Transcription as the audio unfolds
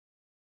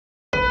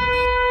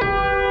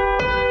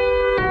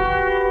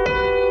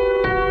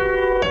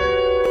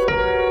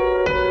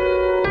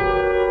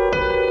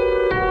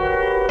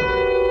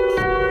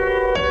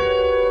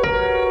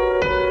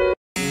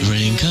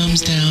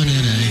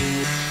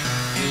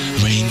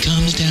Rain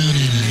comes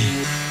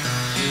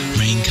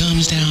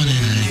down and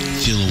I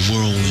feel a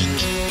whirlwind.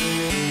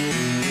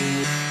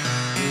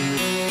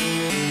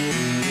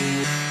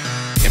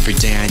 Every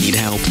day I need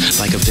help,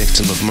 like a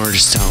victim of murder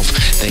self.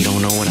 They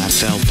don't know what I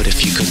felt, but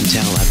if you couldn't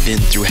tell, I've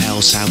been through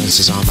hell. Silence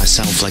is on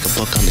myself, like a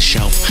book on the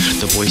shelf.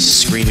 The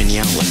voices scream and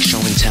yell, like show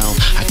and tell.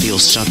 I feel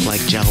stuck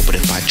like gel, but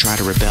if I try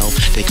to rebel,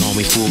 they call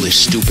me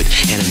foolish, stupid,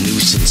 and a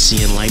nuisance.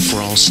 See, in life we're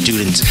all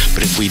students,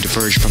 but if we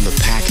diverge from the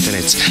pack, then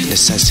it's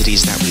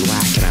necessities that we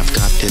lack. And I've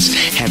got this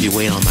heavy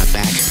weight on my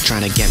back,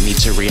 trying to get me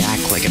to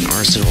react like an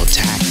arsenal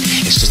attack.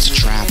 It's just a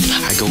trap.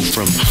 I go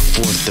from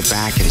forth to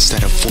back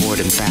instead of forward.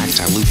 In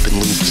fact, I loop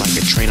and loop like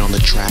a train on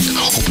the track,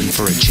 hoping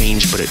for a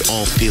change, but it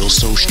all feels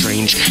so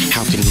strange.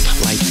 How can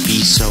life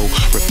be so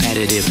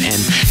repetitive and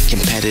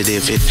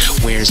competitive? It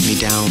wears me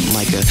down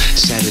like a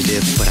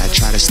sedative, but I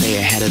try to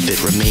stay ahead of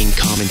it, remain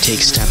calm and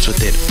take steps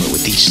with it. But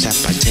with each step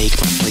I take,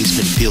 my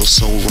placement feels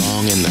so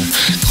wrong, and the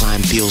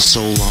climb feels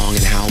so long.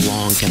 And how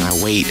long can I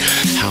wait?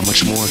 How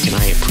much more can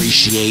I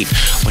appreciate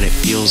when it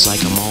feels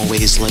like I'm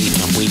always late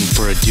and I'm waiting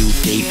for a due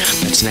date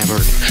that's never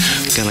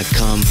gonna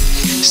come?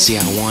 See,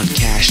 I want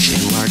cash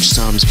in large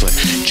sums, but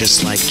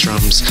just like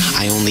drums,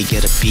 I only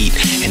get a beat.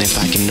 And if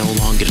I can no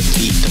longer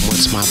defeat, then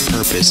what's my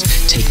purpose?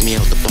 Take me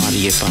out the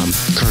body if I'm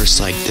cursed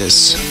like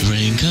this.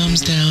 Rain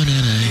comes down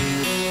and I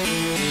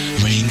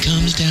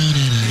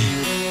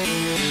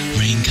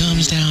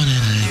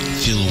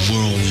feel a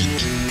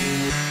whirlwind.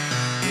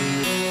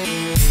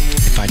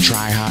 If I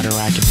try harder,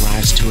 I can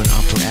rise to an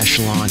upper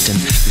echelon. And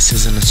this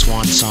isn't a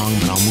swan song,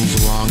 but I'll move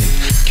along and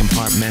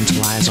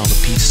compartmentalize all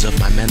the pieces of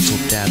my mental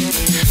depth.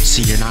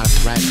 See, you're not a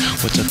threat.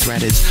 What's a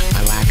threat is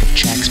my lack of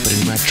checks, but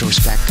in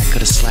retrospect, I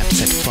could have slept,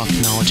 said fuck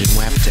knowledge and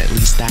wept. At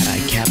least that I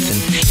kept. And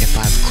if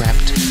I've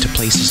crept to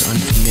places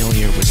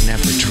unfamiliar, was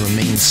never to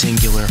remain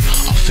singular.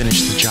 I'll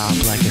finish the job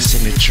like a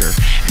signature.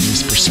 And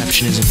this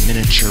perception isn't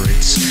miniature,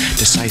 it's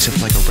decisive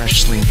like a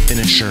wrestling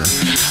finisher.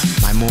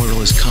 My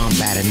mortal is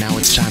combat, and now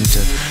it's time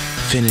to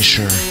finish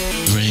her.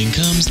 Rain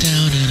comes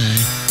down and I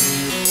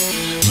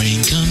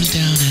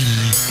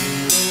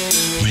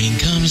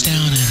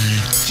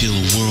feel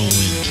a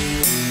whirlwind.